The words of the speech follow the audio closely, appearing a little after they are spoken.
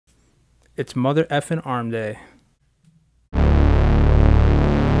It's mother effing arm day.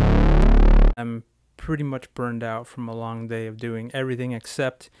 I'm pretty much burned out from a long day of doing everything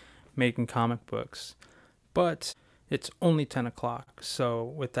except making comic books. But it's only 10 o'clock, so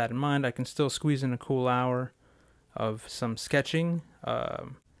with that in mind, I can still squeeze in a cool hour of some sketching,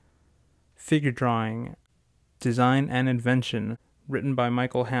 figure drawing, design and invention, written by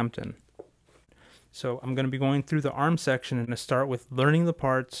Michael Hampton. So I'm going to be going through the arm section and to start with learning the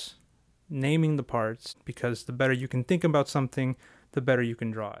parts, naming the parts, because the better you can think about something, the better you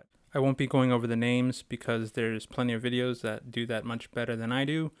can draw it. I won't be going over the names because there's plenty of videos that do that much better than I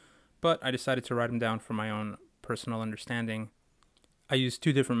do, but I decided to write them down for my own personal understanding. I use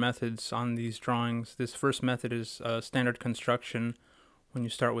two different methods on these drawings. This first method is standard construction, when you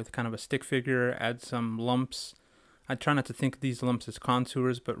start with kind of a stick figure, add some lumps. I try not to think of these lumps as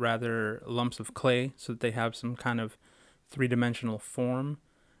contours, but rather lumps of clay so that they have some kind of three-dimensional form.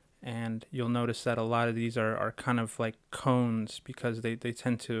 And you'll notice that a lot of these are kind of like cones because they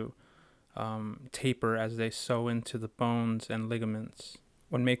tend to taper as they sew into the bones and ligaments.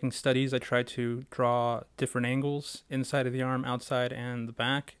 When making studies, I try to draw different angles inside of the arm, outside, and the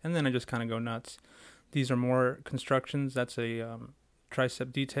back, and then I just kind of go nuts. These are more constructions. That's a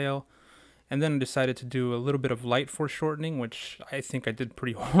tricep detail. And then I decided to do a little bit of light foreshortening, which I think I did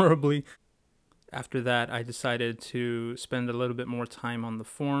pretty horribly. After that, I decided to spend a little bit more time on the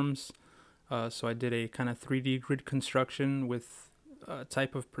forms. So I did a kind of 3D grid construction with a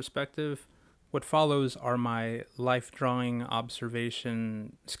type of perspective. What follows are my life drawing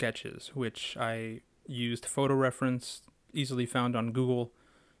observation sketches, which I used photo reference, easily found on Google,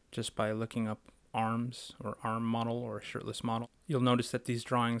 just by looking up arms or arm model or shirtless model. You'll notice that these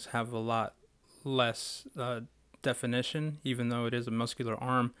drawings have a lot less definition. Even though it is a muscular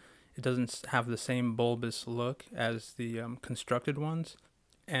arm, it doesn't have the same bulbous look as the constructed ones.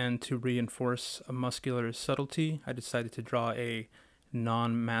 And to reinforce a muscular subtlety, I decided to draw a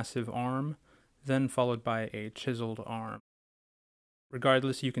non-massive arm, then followed by a chiseled arm.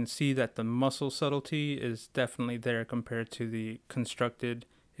 Regardless, you can see that the muscle subtlety is definitely there compared to the constructed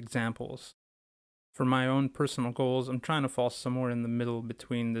examples. For my own personal goals, I'm trying to fall somewhere in the middle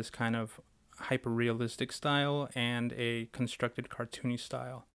between this kind of hyper-realistic style and a constructed cartoony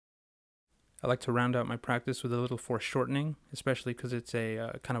style. I like to round out my practice with a little foreshortening, especially because it's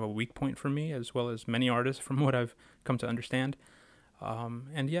a kind of a weak point for me, as well as many artists from what I've come to understand.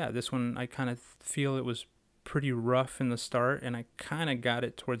 And yeah, this one I kind of feel it was pretty rough in the start, and I kind of got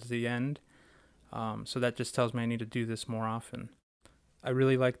it towards the end. So that just tells me I need to do this more often. I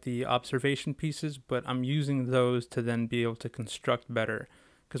really like the observation pieces, but I'm using those to then be able to construct better,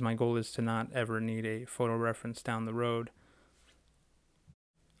 because my goal is to not ever need a photo reference down the road.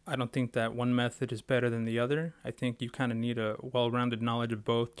 I don't think that one method is better than the other. I think you kind of need a well-rounded knowledge of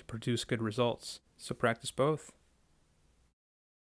both to produce good results. So practice both.